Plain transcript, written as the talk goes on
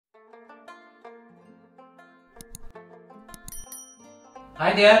Hi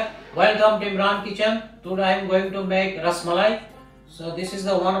there, welcome to Imran kitchen. Today I am going to make Rasmalai. So this is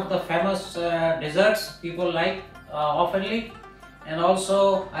one of the famous desserts people like oftenly. And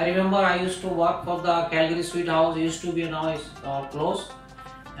also I remember I used to work for the Calgary Sweet House. It used to be, now it's closed,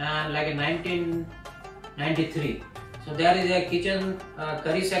 and like in 1993. So there is a kitchen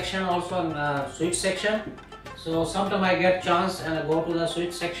curry section, also in sweet section. So sometime I get chance and I go to the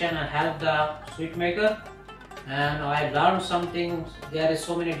sweet section and help the sweet maker. And I learned something. There is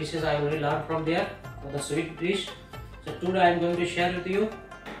so many dishes I already learned from there for the sweet dish. So today I am going to share with you.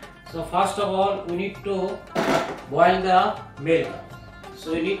 So first of all, we need to boil the milk.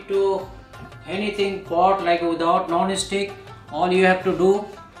 So you need to anything pot like without non-stick. All you have to do,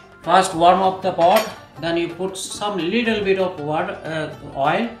 first warm up the pot. Then you put some little bit of water,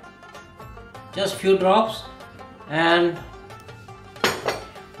 oil, just few drops, and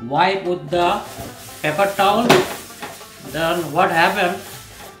wipe with the paper towel. Then what happened,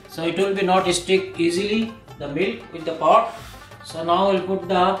 so it will be not stick easily the milk with the pot. So now we'll put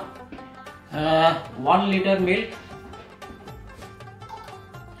the 1 liter milk.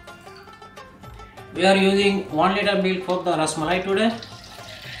 We are using 1 liter milk for the Rasmalai today.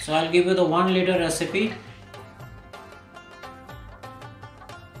 So I'll give you the 1 liter recipe.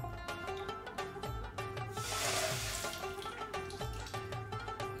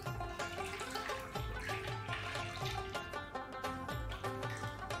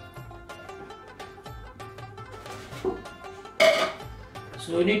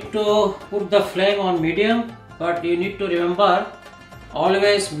 So you need to put the flame on medium, but you need to remember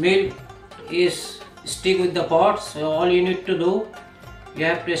always milk is stick with the pot. So all you need to do, you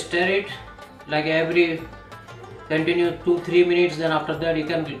have to stir it like every continue 2-3 minutes. Then after that you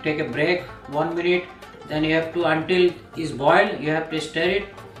can take a break 1 minute. Then you have to, until is boiled, you have to stir it.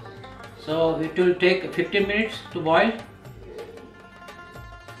 So it will take 15 minutes to boil.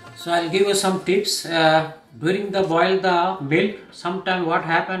 So I'll give you some tips. During the boil the milk, sometime what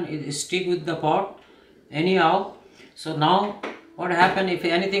happen is stick with the pot anyhow. So now what happen, if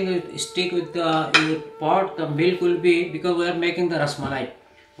anything will stick with the pot, the milk will be, because we are making the Rasmalai.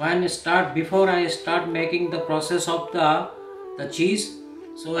 When before I start making the process of the cheese,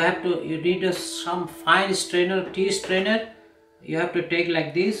 so I have to, you need some fine strainer, tea strainer. You have to take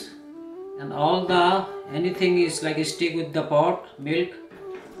like this, and all the anything is like stick with the pot milk.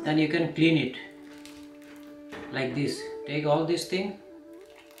 Then you can clean it like this. Take all this thing,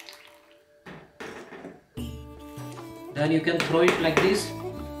 then you can throw it like this.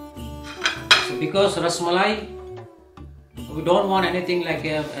 So because Rasmalai, we don't want anything like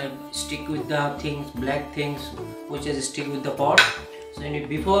a stick with the things, black things which is stick with the pot. So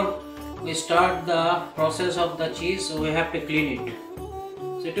before we start the process of the cheese, so we have to clean it.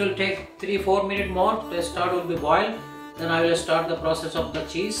 So it will take 3-4 minutes more. The start will be boiled. Then I will start the process of the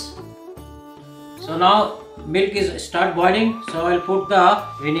cheese. So now milk is start boiling. So I will put the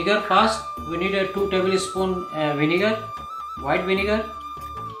vinegar first. We need a 2 tablespoon vinegar, white vinegar.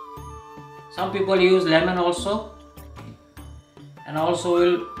 Some people use lemon also. And also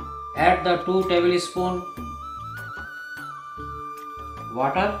we'll add the 2 tablespoon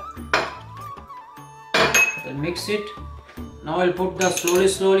water. We'll mix it. Now I'll put the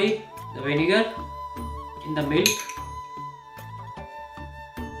slowly the vinegar in the milk.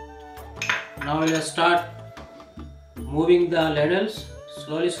 Now we'll start moving the ladles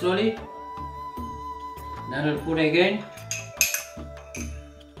slowly. Then we'll put again.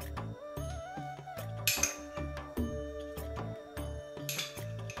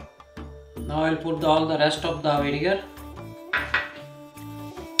 Now I'll put all the rest of the vinegar.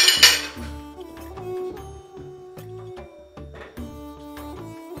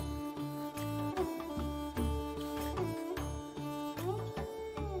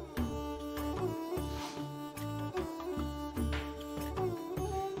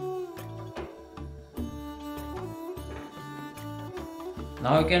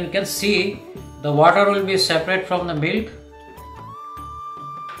 Now you can see the water will be separate from the milk.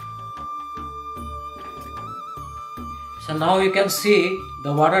 So now you can see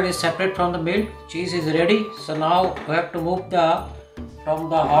the water is separate from the milk. Cheese is ready. So now we have to move from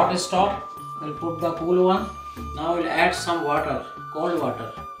the hot stove. We'll put the cool one. Now we'll add some water, cold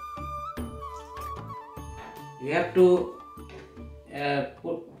water. You have to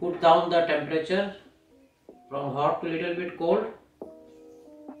put down the temperature from hot to little bit cold.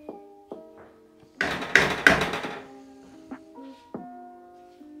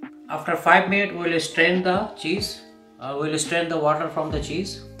 After 5 minutes, we will strain the cheese. We will strain the water from the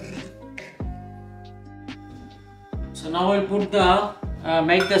cheese. So now we'll put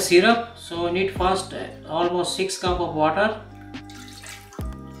make the syrup. So we need first almost 6 cups of water.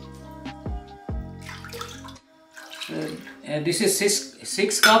 This is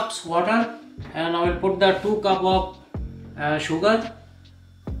 6 cups water, and I will put the 2 cup of sugar.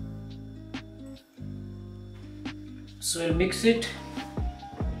 So we'll mix it.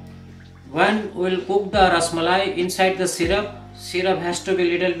 When we'll cook the rasmalai inside the syrup has to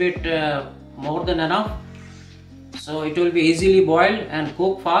be little bit more than enough, so it will be easily boiled and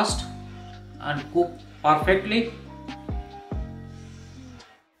cook fast and cook perfectly.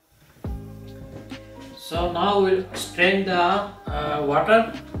 So now we'll strain the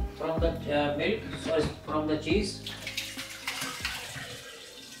water from the milk, sorry, from the cheese.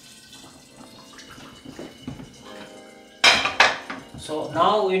 So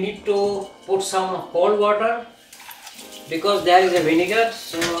now we need to put some cold water because there is a vinegar,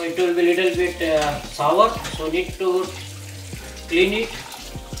 so it will be little bit sour, so need to clean it.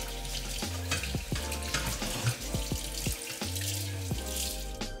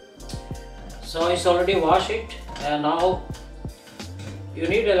 So it's already washed it, and now you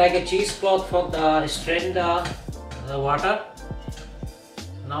need like a cheesecloth for the strain the water.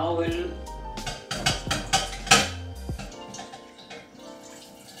 Now we'll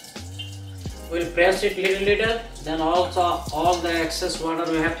press it little, then also all the excess water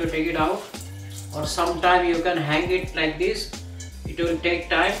we have to take it out, or sometime you can hang it like this. It will take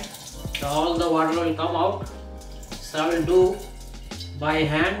time, so all the water will come out. So I will do by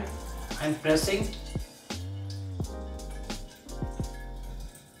hand. I'm pressing.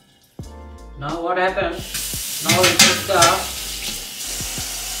 Now what happens? Now we'll put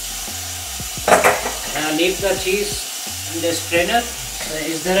leave the cheese in the strainer.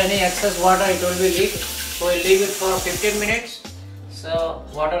 Is there any excess water? It will be leaked. So we'll leave it for 15 minutes. So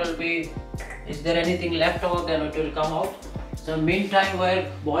water will be. Is there anything left over? Then it will come out. So meantime we're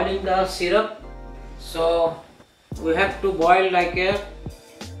boiling the syrup. So we have to boil like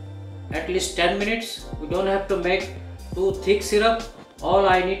at least 10 minutes. We don't have to make too thick syrup. All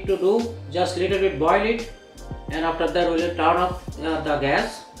I need to do, just little bit boil it, and after that we will turn up the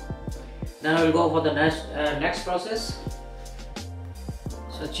gas. Then I will go for the next process.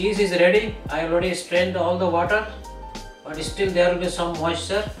 So cheese is ready. I already strained all the water, but still there will be some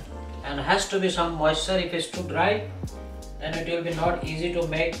moisture, and has to be some moisture. If it's too dry, then it will be not easy to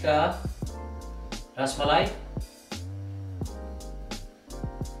make the rasmalai.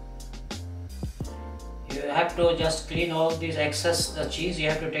 You have to just clean all this excess cheese. You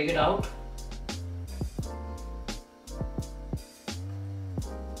have to take it out.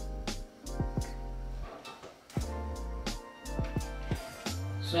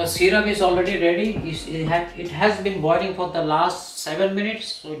 So syrup is already ready. It has been boiling for the last 7 minutes,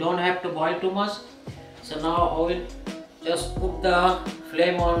 so you don't have to boil too much. So now I will just put the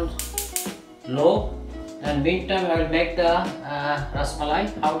flame on low, and meantime I will make the rasmalai.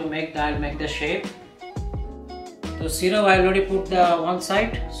 How to make that? I will make the shape. So syrup I already put the one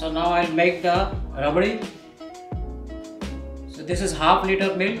side. So now I will make the rabri. So this is half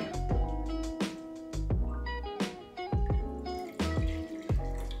liter milk.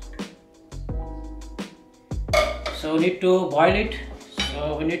 So we need to boil it.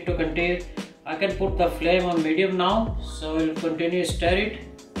 So we need to continue. I can put the flame on medium now. So we will continue stir it.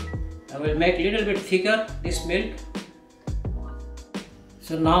 I will make little bit thicker this milk.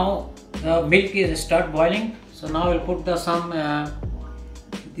 So now the milk is start boiling. So now we'll put the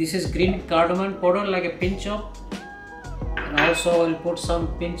this is green cardamom powder, like a pinch of, and also we'll put some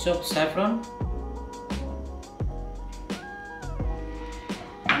pinch of saffron,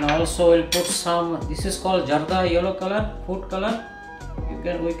 and also we'll put some, this is called jarda yellow color, food color.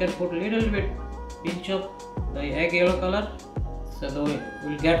 We can put little bit pinch of the egg yellow color, so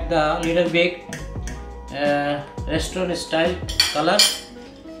we'll get the little bit restaurant style color,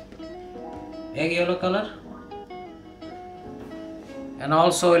 egg yellow color. And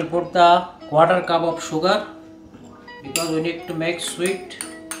also we'll put the quarter cup of sugar, because we need to make sweet.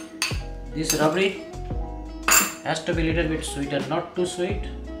 This rabri has to be little bit sweeter, not too sweet,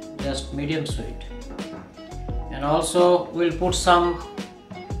 just medium sweet. And also we'll put some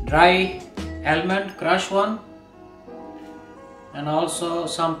dry almond, crushed one, and also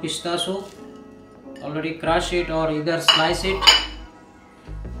some pistachio, already crush it or either slice it.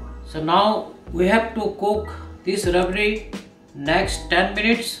 So now we have to cook this rabri next 10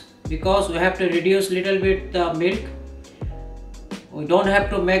 minutes, because we have to reduce little bit the milk. We don't have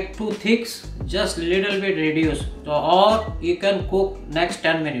to make too thick, just little bit reduce. So, or you can cook next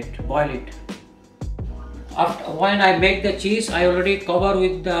 10 minutes, boil it. After when I make the cheese, I already cover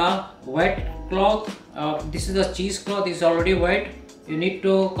with the wet cloth. This is the cheese cloth, is already wet. You need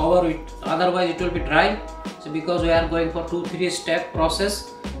to cover it, otherwise it will be dry. So because we are going for 2-3 step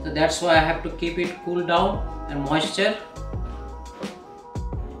process, so that's why I have to keep it cool down and moisture.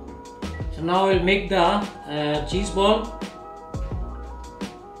 So now we'll make the cheese ball.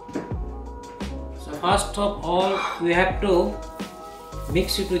 So first of all we have to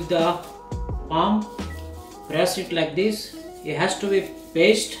mix it with the palm, press it like this. It has to be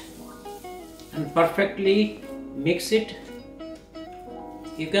paste and perfectly mix it.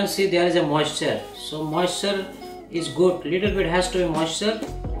 You can see there is a moisture, so moisture is good. Little bit has to be moisture.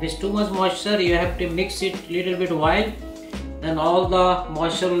 If it's too much moisture, you have to mix it little bit while, then all the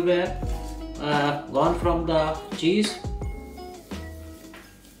moisture will be gone from the cheese.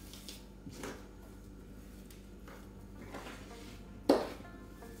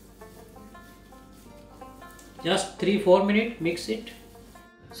 Just 3-4 minutes, mix it.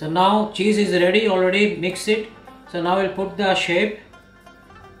 So now cheese is ready, already mix it. So now we'll put the shape.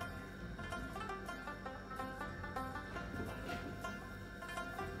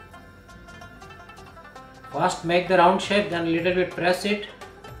 First make the round shape, then little bit press it.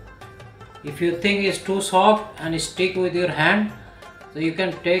 If you think it's too soft and stick with your hand, so you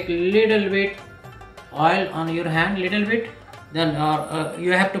can take little bit oil on your hand, little bit, then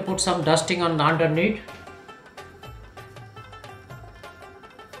you have to put some dusting on underneath.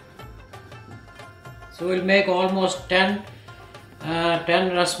 So we'll make almost 10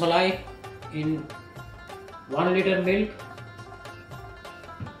 rasmalai in 1 liter milk.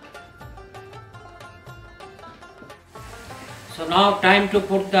 So now time to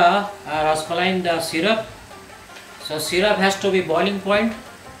put the rasmalai in the syrup. So syrup has to be boiling point.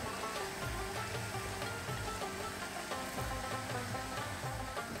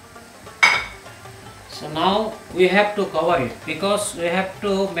 So now we have to cover it, because we have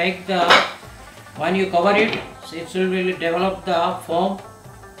to make the, when you cover it, so it will really develop the foam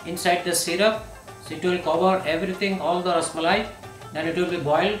inside the syrup. So it will cover everything, all the rasmalai, then it will be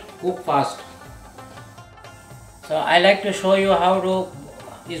boiled, cook fast. So I like to show you how to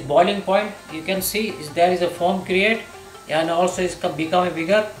is boiling point. You can see there is a foam create and also it's becoming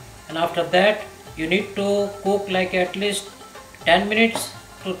bigger, and after that you need to cook like at least 10 minutes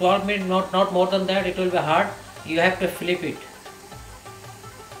to 12 minutes, not more than that. It will be hard. You have to flip it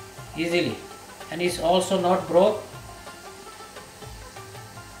easily, and it's also not broke.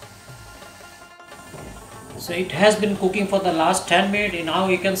 So it has been cooking for the last 10 minutes. Now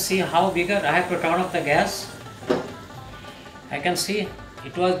you can see how bigger. I have to turn off the gas. I can see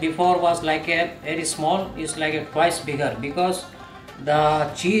it was before was like a very small, it's like a twice bigger, because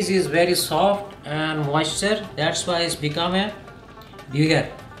the cheese is very soft and moisture, that's why it's become a bigger.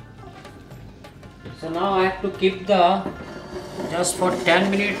 So now I have to keep the just for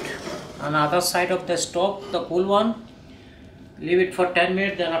 10 minutes on the other side of the stove, the cool one. Leave it for 10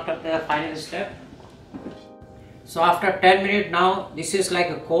 minutes, then after the final step. So after 10 minutes now, this is like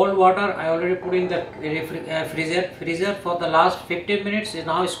a cold water. I already put in the freezer for the last 15 minutes.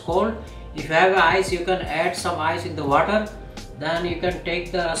 Now it's cold. If you have ice, you can add some ice in the water. Then you can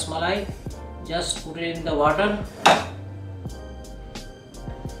take the rasmalai, just put it in the water.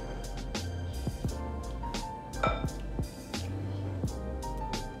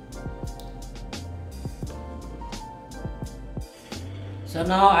 So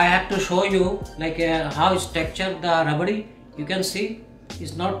now I have to show you like how it's textured the rabri. You can see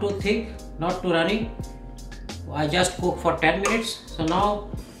it's not too thick, not too runny. I just cook for 10 minutes. So now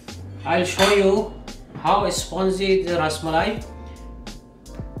I'll show you how spongy is the rasmalai.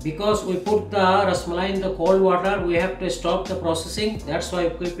 Because we put the rasmalai in the cold water, we have to stop the processing. That's why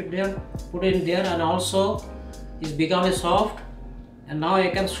we keep it there, put it in there, and also it's becoming soft. And now I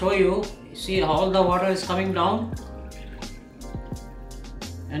can show you. See how all the water is coming down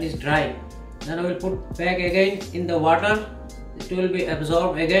and it's dry. Then I will put back again in the water. It will be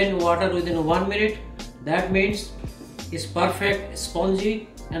absorbed again water within 1 minute. That means it's perfect, spongy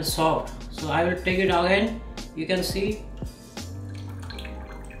and soft. So I will take it again. You can see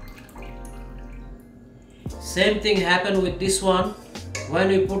same thing happened with this one. When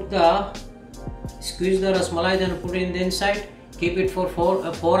we put the squeeze the rasmalai, then put it in the inside, keep it for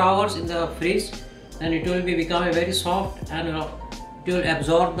 4 hours in the fridge, then it will be become a very soft, and it will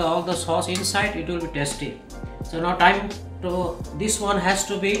absorb all the sauce inside. It will be tasty. So now time to, this one has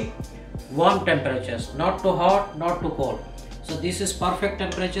to be warm temperatures, not too hot, not too cold. So this is perfect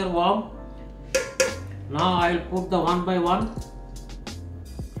temperature, warm. Now I will put the one by one.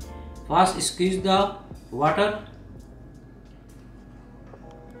 First squeeze the water.